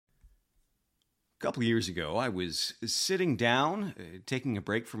couple years ago, I was sitting down, taking a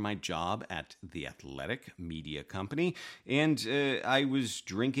break from my job at the Athletic Media Company, and I was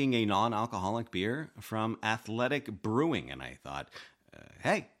drinking a non alcoholic beer from Athletic Brewing. And I thought,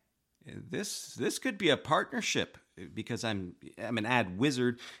 hey, this could be a partnership because I'm an ad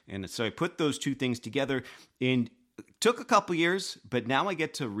wizard. And so I put those two things together and took a couple years, but now I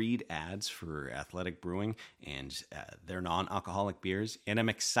get to read ads for Athletic Brewing and their non-alcoholic beers, and I'm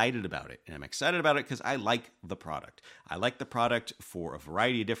excited about it. And I'm excited about it because I like the product. I like the product for a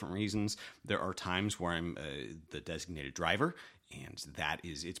variety of different reasons. There are times where I'm the designated driver, and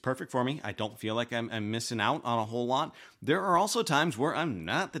it's perfect for me. I don't feel like I'm missing out on a whole lot. There are also times where I'm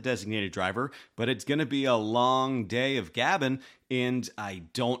not the designated driver, but it's going to be a long day of gabbing, and I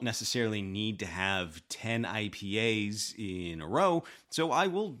don't necessarily need to have 10 IPAs in a row. So I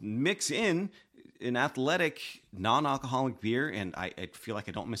will mix in an Athletic non-alcoholic beer, and I feel like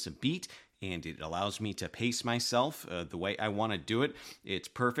I don't miss a beat. And it allows me to pace myself the way I want to do it. It's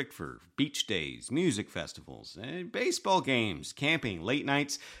perfect for beach days, music festivals, baseball games, camping, late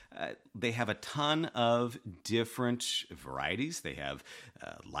nights. They have a ton of different varieties. They have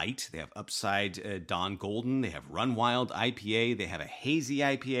light, they have Upside Dawn Golden, they have Run Wild IPA, they have a hazy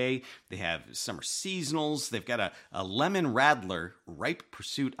IPA, they have summer seasonals, they've got a lemon radler, Ripe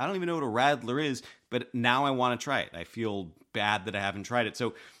Pursuit. I don't even know what a radler is, but now I want to try it. I feel bad that I haven't tried it.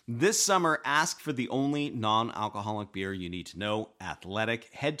 So this summer, ask for the only non-alcoholic beer you need to know, Athletic.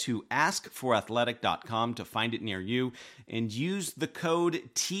 Head to askforathletic.com to find it near you and use the code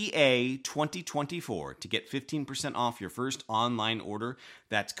TA2024 to get 15% off your first online order.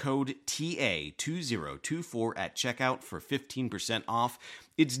 That's code TA2024 at checkout for 15% off.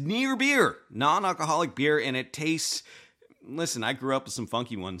 It's near beer, non-alcoholic beer, and it tastes... Listen, I grew up with some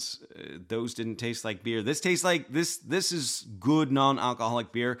funky ones. Those didn't taste like beer. This tastes like this. This is good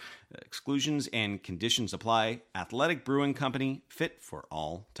non-alcoholic beer. Exclusions and conditions apply. Athletic Brewing Company, fit for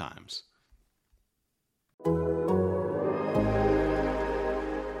all times.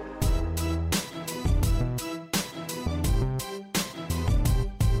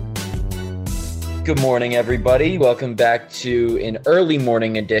 Good morning, everybody. Welcome back to an early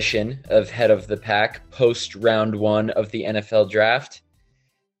morning edition of Head of the Pack, post round one of the NFL draft.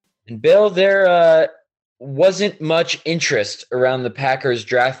 And Bill, there wasn't much interest around the Packers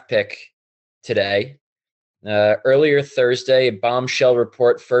draft pick today. Earlier Thursday, a bombshell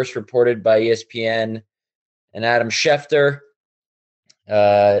report first reported by ESPN and Adam Schefter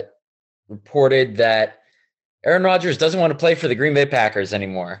reported that Aaron Rodgers doesn't want to play for the Green Bay Packers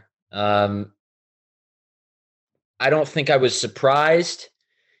anymore. I don't think I was surprised.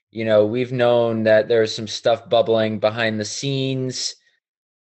 You know, we've known that there's some stuff bubbling behind the scenes.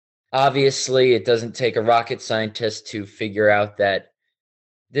 Obviously, it doesn't take a rocket scientist to figure out that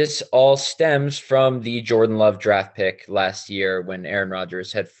this all stems from the Jordan Love draft pick last year when Aaron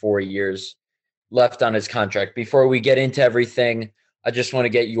Rodgers had 4 years left on his contract. Before we get into everything, I just want to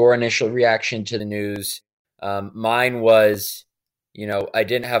get your initial reaction to the news. Mine was... I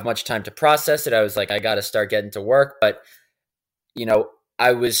didn't have much time to process it. I was like, I got to start getting to work. But,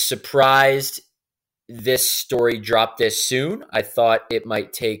 I was surprised this story dropped this soon. I thought it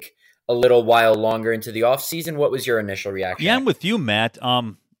might take a little while longer into the offseason. What was your initial reaction? Yeah, I'm with you, Matt.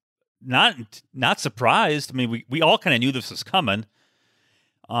 Not surprised. I mean, we all kind of knew this was coming.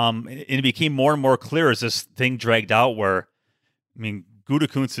 And it became more and more clear as this thing dragged out where,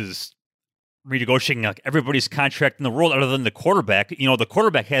 Gutekunst is renegotiating like everybody's contract in the world other than the quarterback. The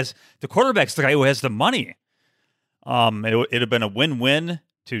quarterback's the guy who has the money. It'd have been a win-win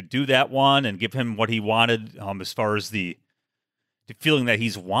to do that one and give him what he wanted as far as the feeling that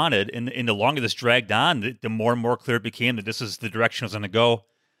he's wanted. And the longer this dragged on, the more and more clear it became that this is the direction it was going to go.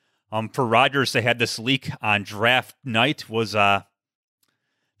 For Rodgers, they had this leak on draft night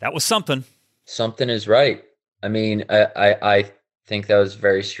that was something. Something is right. I think that was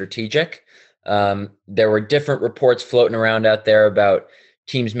very strategic. There were different reports floating around out there about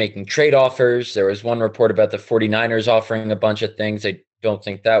teams making trade offers. There was one report about the 49ers offering a bunch of things. I don't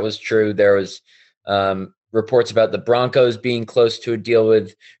think that was true. There was reports about the Broncos being close to a deal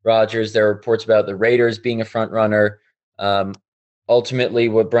with Rodgers. There were reports about the Raiders being a front runner. Ultimately,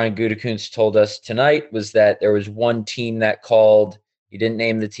 what Brian Gutekunst told us tonight was that there was one team that called. He didn't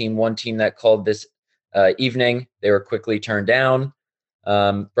name the team. One team that called this evening. They were quickly turned down.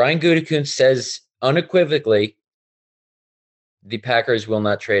 Brian Gutekunst says unequivocally the Packers will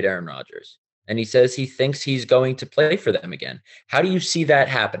not trade Aaron Rodgers. And he says he thinks he's going to play for them again. How do you see that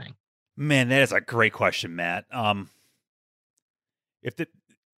happening? Man, that is a great question, Matt. If the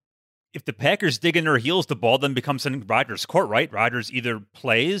Packers dig in their heels, the ball then becomes in Rodgers' court, right? Rodgers either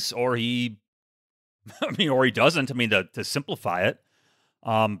plays or he I mean, or he doesn't. I mean, to simplify it,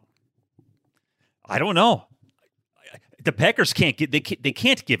 I don't know. The Packers can't get they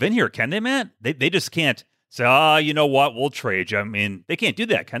can't give in here, can they, Matt? They just can't say, you know what, we'll trade you. I mean, they can't do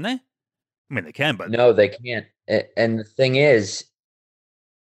that, can they? I mean, they can, but No, they can't. And the thing is,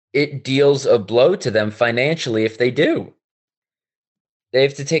 it deals a blow to them financially if they do. They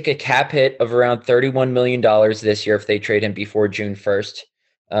have to take a cap hit of around $31 million this year if they trade him before June 1st.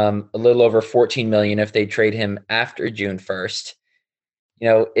 A little over $14 million if they trade him after June 1st.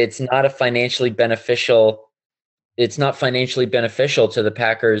 It's not financially beneficial to the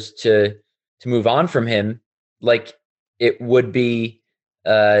Packers to move on from him like it would be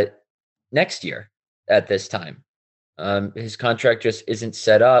next year at this time. His contract just isn't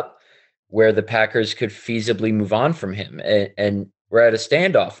set up where the Packers could feasibly move on from him. And we're at a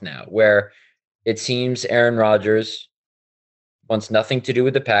standoff now where it seems Aaron Rodgers wants nothing to do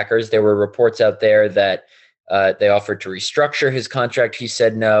with the Packers. There were reports out there that they offered to restructure his contract. He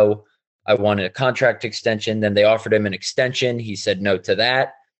said no. I wanted a contract extension. Then they offered him an extension. He said no to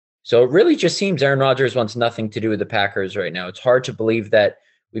that. So it really just seems Aaron Rodgers wants nothing to do with the Packers right now. It's hard to believe that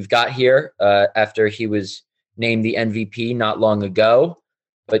we've got here after he was named the MVP not long ago.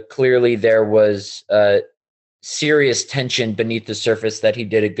 But clearly there was serious tension beneath the surface that he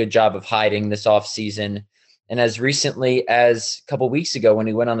did a good job of hiding this offseason. And as recently as a couple of weeks ago when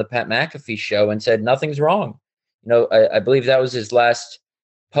he went on the Pat McAfee show and said nothing's wrong. I believe that was his last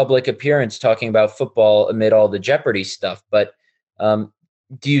public appearance talking about football amid all the Jeopardy stuff. But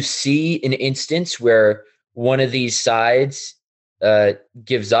do you see an instance where one of these sides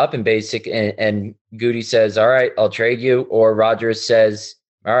gives up and Goody says, all right, I'll trade you, or Rodgers says,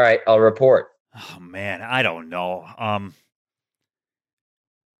 all right, I'll report? Oh man, I don't know.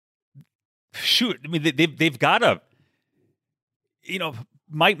 Shoot, I mean, they've got to,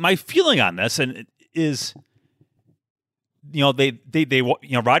 my feeling on this and is,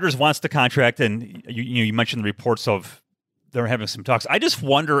 Rodgers wants the contract, and you mentioned the reports of they're having some talks. I just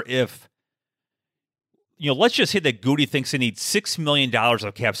wonder if, let's just say that Goody thinks he needs $6 million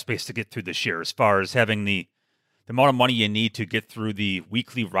of cap space to get through this year, as far as having the amount of money you need to get through the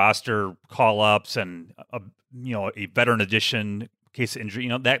weekly roster call-ups and a veteran addition, case of injury,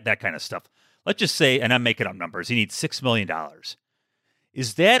 that kind of stuff. Let's just say, and I'm making up numbers, he needs $6 million.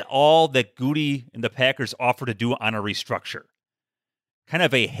 Is that all that Goody and the Packers offer to do on a restructure? Kind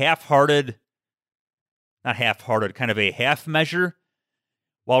of a kind of a half measure?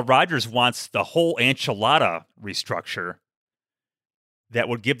 While Rodgers wants the whole enchilada restructure that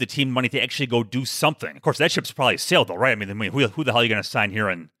would give the team money to actually go do something. Of course, that ship's probably sailed though, right? I mean, who the hell are you going to sign here?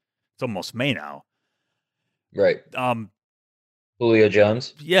 And it's almost May now. Right. Julio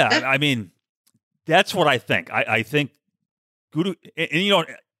Jones. Yeah, I mean, that's what I think. I think Goody, and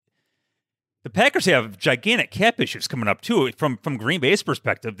the Packers have gigantic cap issues coming up too. From Green Bay's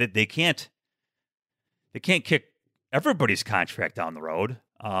perspective, that they can't kick everybody's contract down the road.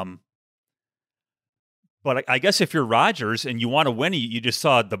 But I guess if you're Rodgers and you want to win, you just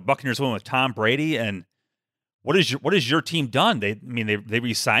saw the Buccaneers win with Tom Brady, and what is your team done? They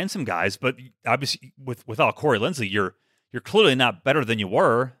re-signed some guys, but obviously without Corey Linsley, you're clearly not better than you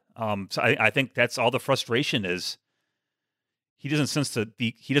were. So I think that's all the frustration is. He doesn't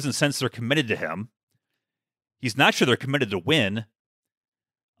sense they're committed to him. He's not sure they're committed to win.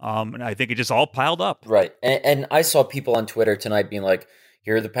 And I think it just all piled up. Right. And I saw people on Twitter tonight being like,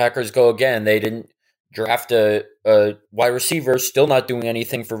 here the Packers go again. They didn't draft a wide receiver, still not doing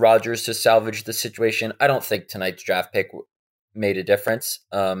anything for Rodgers to salvage the situation. I don't think tonight's draft pick made a difference.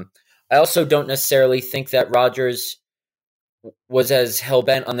 I also don't necessarily think that Rodgers was as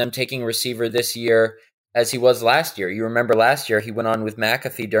hell-bent on them taking a receiver this year as he was last year. You remember last year he went on with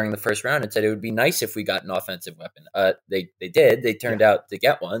McAfee during the first round and said it would be nice if we got an offensive weapon. They did. They turned out to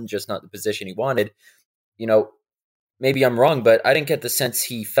get one, just not the position he wanted. Maybe I'm wrong, but I didn't get the sense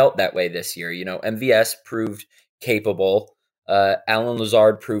he felt that way this year. MVS proved capable. Alan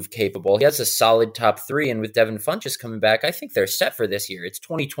Lazard proved capable. He has a solid top three, and with Devin Funchess coming back, I think they're set for this year. It's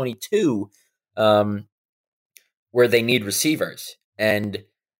 2022 where they need receivers, and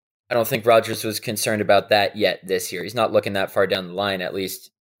I don't think Rodgers was concerned about that yet this year. He's not looking that far down the line, at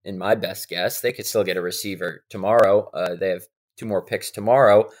least in my best guess. They could still get a receiver tomorrow. They have 2 more picks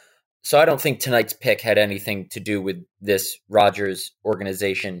tomorrow. So I don't think tonight's pick had anything to do with this Rodgers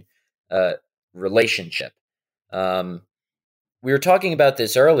organization relationship. We were talking about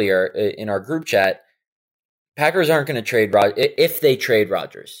this earlier in our group chat. Packers aren't going to trade Rodgers. If they trade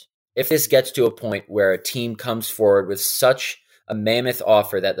Rodgers, if this gets to a point where a team comes forward with such a mammoth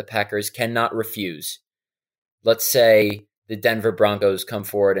offer that the Packers cannot refuse, let's say the Denver Broncos come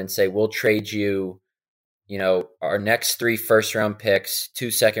forward and say, we'll trade you our next 3 first-round picks,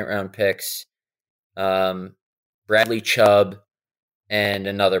 2 second-round picks, Bradley Chubb, and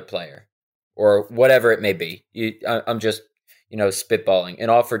another player, or whatever it may be. I'm just, spitballing, an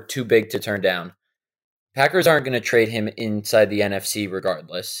offer too big to turn down. Packers aren't going to trade him inside the NFC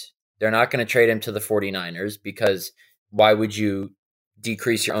regardless. They're not going to trade him to the 49ers because why would you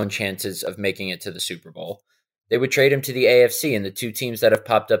decrease your own chances of making it to the Super Bowl? They would trade him to the AFC, and the 2 teams that have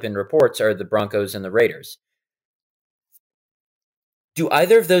popped up in reports are the Broncos and the Raiders. Do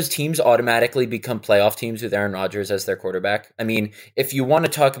either of those teams automatically become playoff teams with Aaron Rodgers as their quarterback? I mean, if you want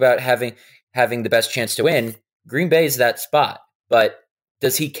to talk about having the best chance to win, Green Bay is that spot. But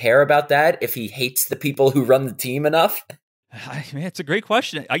does he care about that if he hates the people who run the team enough? I mean, it's a great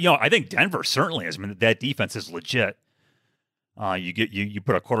question. I think Denver certainly is. I mean, that defense is legit. You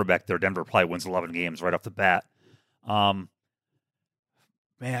put a quarterback there, Denver probably wins 11 games right off the bat. Man,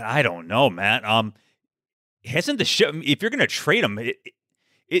 I don't know, Matt. Hasn't the show? If you're going to trade him,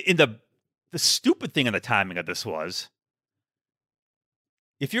 the stupid thing on the timing of this was,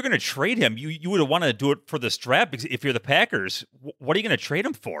 if you're going to trade him, you would have wanted to do it for this draft, because if you're the Packers, what are you going to trade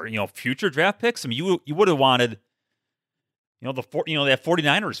him for? Future draft picks. I mean, you would have wanted, that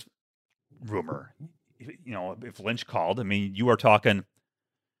 49ers rumor. If Lynch called, I mean, you are talking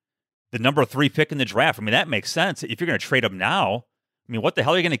the number 3 pick in the draft. I mean, that makes sense. If you're going to trade him now, I mean, what the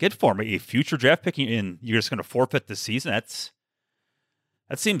hell are you going to get for him? A future draft pick, and you're just going to forfeit the season? That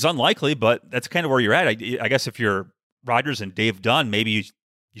seems unlikely, but that's kind of where you're at. I guess if you're Rodgers and Dave Dunn, maybe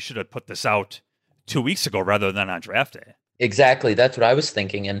you should have put this out 2 weeks ago rather than on draft day. Exactly. That's what I was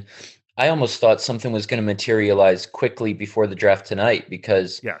thinking. And I almost thought something was going to materialize quickly before the draft tonight,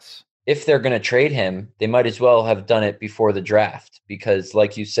 because yes, if they're going to trade him, they might as well have done it before the draft, because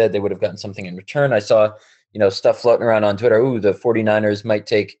like you said, they would have gotten something in return. I saw, stuff floating around on Twitter. Ooh, the 49ers might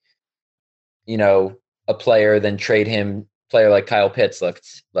take, a player, then trade him, player like Kyle Pitts,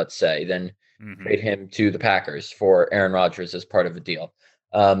 let's say, then trade him to the Packers for Aaron Rodgers as part of a deal.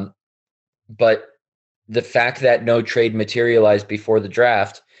 But the fact that no trade materialized before the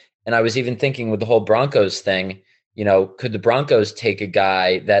draft, and I was even thinking with the whole Broncos thing, could the Broncos take a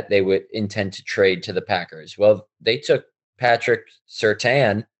guy that they would intend to trade to the Packers? Well, they took Patrick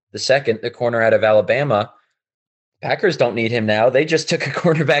Surtain, the corner out of Alabama. Packers don't need him now. They just took a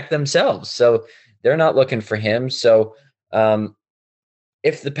cornerback themselves, so they're not looking for him. So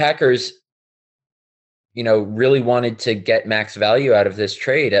if the Packers, really wanted to get max value out of this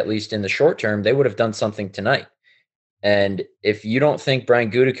trade, at least in the short term, they would have done something tonight. And if you don't think Brian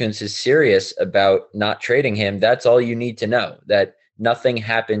Gutekunst is serious about not trading him, that's all you need to know, that nothing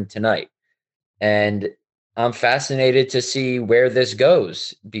happened tonight. And I'm fascinated to see where this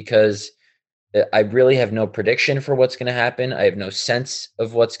goes, because I really have no prediction for what's going to happen. I have no sense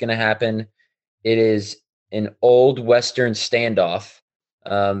of what's going to happen. It is an old Western standoff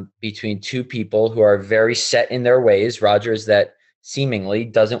between 2 people who are very set in their ways. Rodgers, that seemingly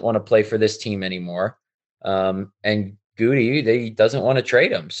doesn't want to play for this team anymore. And Goody, he doesn't want to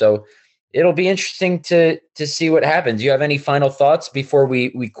trade him. So it'll be interesting to see what happens. Do you have any final thoughts before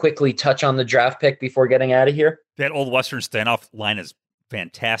we quickly touch on the draft pick before getting out of here? That old Western standoff line is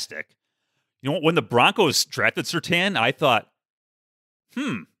fantastic. When the Broncos drafted Surtain, I thought,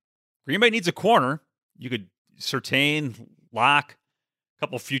 Green Bay needs a corner. You could Surtain, Locke, a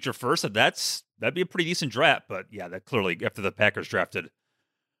couple future firsts. That'd be a pretty decent draft. But yeah, that clearly, after the Packers drafted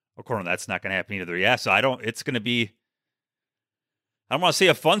a corner, that's not going to happen either. Yeah, so it's going to be, I don't want to say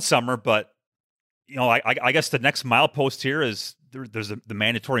a fun summer, but I guess the next milepost here is there's the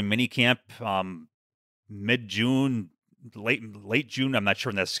mandatory mini camp mid-June, late June. I'm not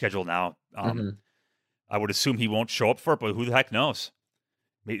sure in that schedule now. I would assume he won't show up for it, but who the heck knows?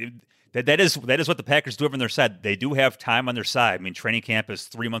 That is what the Packers do have on their side. They do have time on their side. I mean, training camp is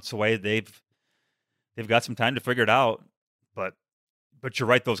 3 months away. They've got some time to figure it out. But you're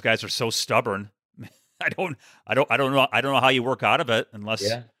right; those guys are so stubborn. I don't know how you work out of it unless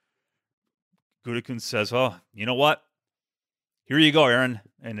Gutekunst says, "Oh, you know what? Here you go, Aaron,"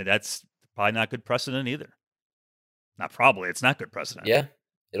 and that's probably not good precedent either. Not probably; it's not good precedent. Yeah,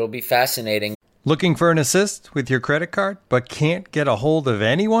 it'll be fascinating. Looking for an assist with your credit card, but can't get a hold of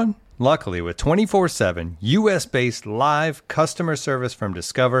anyone? Luckily, with 24/7 U.S.-based live customer service from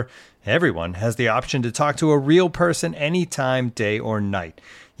Discover, everyone has the option to talk to a real person anytime, day or night.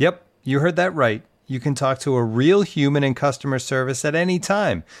 Yep, you heard that right. You can talk to a real human in customer service at any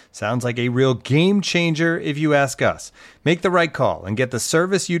time. Sounds like a real game changer if you ask us. Make the right call and get the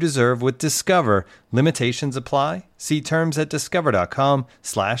service you deserve with Discover. Limitations apply. See terms at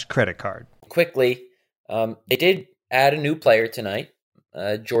discover.com/creditcard. Quickly, they did add a new player tonight.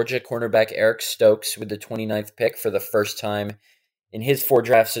 Georgia cornerback Eric Stokes with the 29th pick for the first time in his 4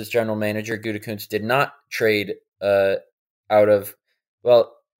 drafts as general manager. Gutekunst did not trade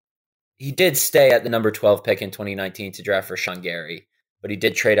he did stay at the number 12 pick in 2019 to draft Rashawn Gary, but he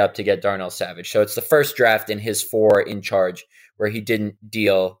did trade up to get Darnell Savage. So it's the first draft in his 4 in charge where he didn't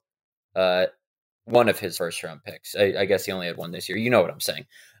deal one of his first-round picks. I guess he only had one this year. You know what I'm saying.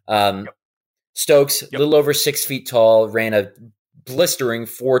 Stokes, a little over 6 feet tall, ran a blistering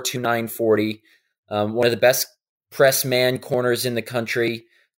 4.29 40. One of the best press man corners in the country.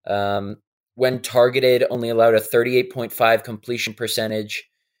 When targeted, only allowed a 38.5 completion percentage.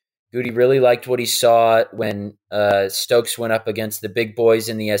 Goody really liked what he saw when Stokes went up against the big boys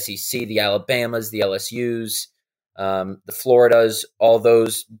in the SEC, the Alabamas, the LSUs, the Floridas, all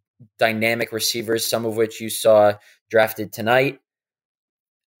those dynamic receivers, some of which you saw drafted tonight.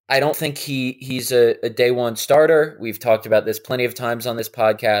 I don't think he's a day one starter. We've talked about this plenty of times on this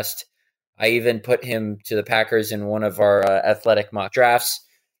podcast. I even put him to the Packers in one of our athletic mock drafts.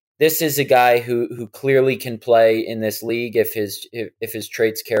 This is a guy who clearly can play in this league if his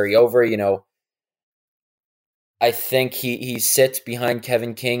traits carry over. You know, I think he sits behind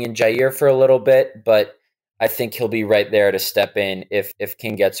Kevin King and Jair for a little bit, but I think he'll be right there to step in if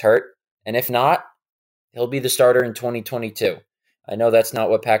King gets hurt. And if not, he'll be the starter in 2022. I know that's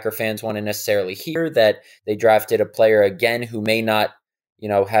not what Packer fans want to necessarily hear, that they drafted a player again who may not,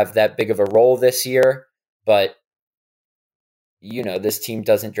 have that big of a role this year, but this team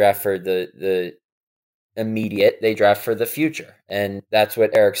doesn't draft for the immediate, they draft for the future. And that's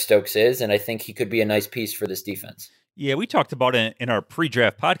what Eric Stokes is. And I think he could be a nice piece for this defense. Yeah, we talked about it in our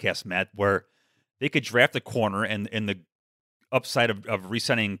pre-draft podcast, Matt, where they could draft a corner, and the upside of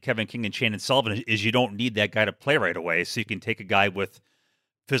re-signing Kevin King and Shannon Sullivan is you don't need that guy to play right away. So you can take a guy with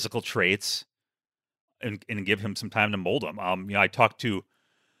physical traits and give him some time to mold him. I talked to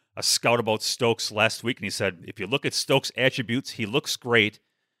a scout about Stokes last week, and he said, if you look at Stokes' attributes, he looks great,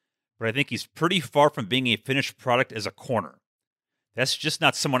 but I think he's pretty far from being a finished product as a corner. That's just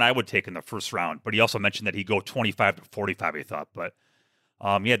not someone I would take in the first round. But he also mentioned that he'd go 25 to 45, he thought. But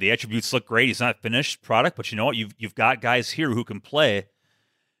the attributes look great. He's not a finished product, but you know what? You've got guys here who can play.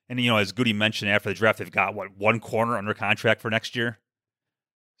 And, as Goody mentioned after the draft, they've got, one corner under contract for next year?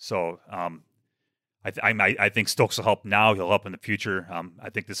 So I think Stokes will help now. He'll help in the future.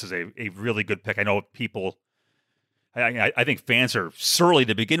 I think this is a really good pick. I know people, I think fans are surly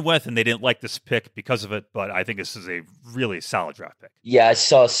to begin with, and they didn't like this pick because of it, but I think this is a really solid draft pick. Yeah, I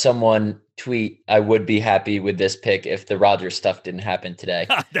saw someone tweet, I would be happy with this pick if the Rodgers stuff didn't happen today.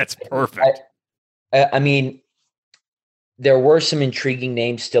 That's perfect. I mean, there were some intriguing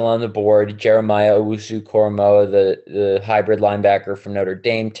names still on the board. Jeremiah Owusu-Koramoah, the hybrid linebacker from Notre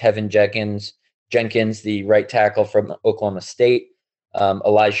Dame, Tevin Jenkins, the right tackle from Oklahoma State,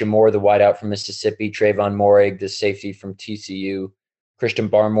 Elijah Moore, the wideout from Mississippi, Trayvon Moehrig, the safety from TCU, Christian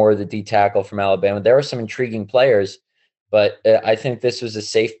Barmore, the D tackle from Alabama. There were some intriguing players, but I think this was a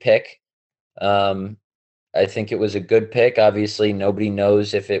safe pick. I think it was a good pick. Obviously, nobody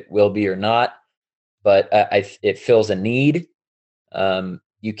knows if it will be or not, but it fills a need.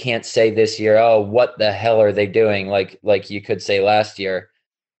 You can't say this year, oh, what the hell are they doing? Like you could say last year,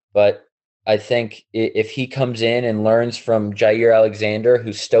 but I think if he comes in and learns from Jair Alexander,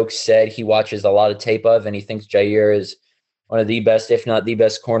 who Stokes said he watches a lot of tape of, and he thinks Jair is one of the best, if not the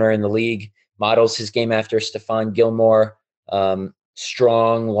best corner in the league, models his game after Stephon Gilmore,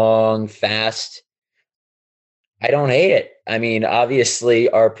 strong, long, fast. I don't hate it. I mean, obviously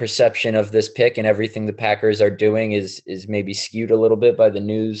our perception of this pick and everything the Packers are doing is maybe skewed a little bit by the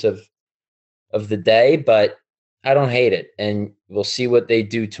news of the day, but I don't hate it. And we'll see what they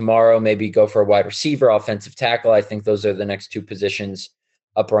do tomorrow. Maybe go for a wide receiver, offensive tackle. I think those are the next 2 positions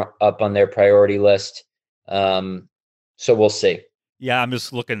up on their priority list. So we'll see. Yeah, I'm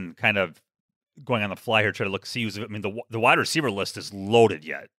just looking, kind of going on the fly here, trying to see who's. I mean, the wide receiver list is loaded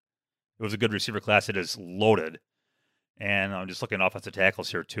yet. It was a good receiver class. It is loaded. And I'm just looking at offensive tackles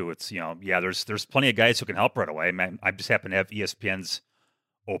here too. It's, there's plenty of guys who can help right away. Man, I just happen to have ESPN's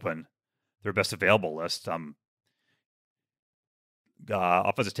open, their best available list.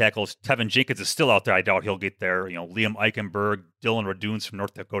 Offensive tackles, Tevin Jenkins is still out there. I doubt he'll get there. Liam Eichenberg, Dylan Raduns from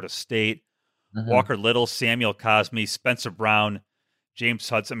North Dakota State, Walker Little, Samuel Cosme, Spencer Brown, James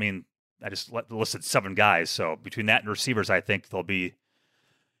Hudson. I mean, I just listed 7 guys. So between that and receivers, I think he'll be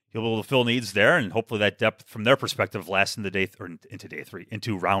able to fill needs there, and hopefully that depth from their perspective lasts into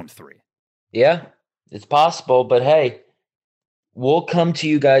into round 3. Yeah, it's possible, but hey, we'll come to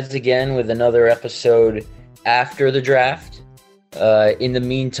you guys again with another episode after the draft. In the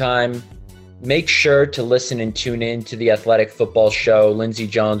meantime, make sure to listen and tune in to the Athletic Football Show. Lindsey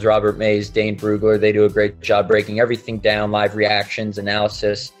Jones, Robert Mays, Dane Brugler, they do a great job breaking everything down, live reactions,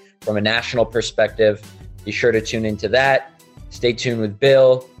 analysis from a national perspective. Be sure to tune into that. Stay tuned with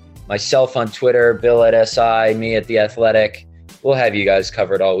Bill, myself on Twitter, Bill at SI, me at The Athletic. We'll have you guys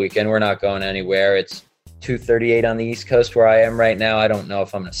covered all weekend. We're not going anywhere. It's 2:38 on the East Coast where I am right now. I don't know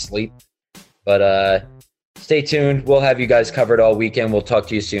if I'm going to sleep, but stay tuned. We'll have you guys covered all weekend. We'll talk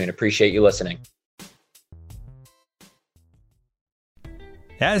to you soon. Appreciate you listening.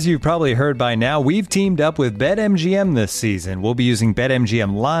 As you've probably heard by now, we've teamed up with BetMGM this season. We'll be using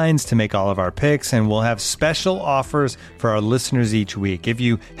BetMGM lines to make all of our picks, and we'll have special offers for our listeners each week. If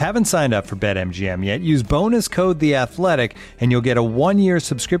you haven't signed up for BetMGM yet, use bonus code The Athletic, and you'll get a 1-year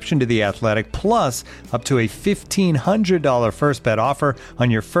subscription to The Athletic, plus up to a $1,500 first bet offer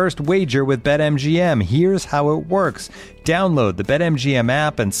on your first wager with BetMGM. Here's how it works. Download the BetMGM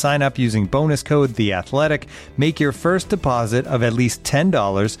app and sign up using bonus code The Athletic. Make your first deposit of at least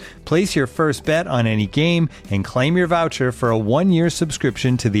 $10. Place your first bet on any game and claim your voucher for a 1-year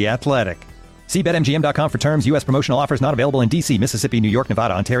subscription to The Athletic. See BetMGM.com for terms. U.S. promotional offers not available in D.C., Mississippi, New York,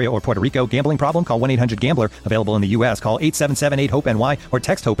 Nevada, Ontario, or Puerto Rico. Gambling problem? Call 1-800-GAMBLER. Available in the U.S. Call 877-8-HOPE-NY or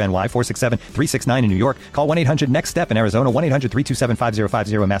text HOPE-NY 467-369 in New York. Call 1-800-NEXT-STEP in Arizona.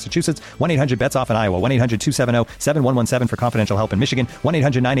 1-800-327-5050 in Massachusetts. 1-800-BETS-OFF in Iowa. 1-800-270-7117 for confidential help in Michigan.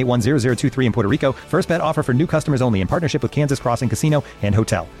 1-800-981-0023 in Puerto Rico. First bet offer for new customers only in partnership with Kansas Crossing Casino and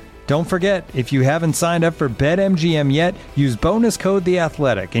Hotel. Don't forget, if you haven't signed up for BetMGM yet, use bonus code The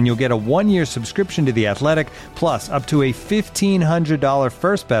Athletic, and you'll get a 1-year subscription to The Athletic, plus up to a $1,500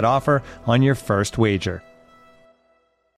 first bet offer on your first wager.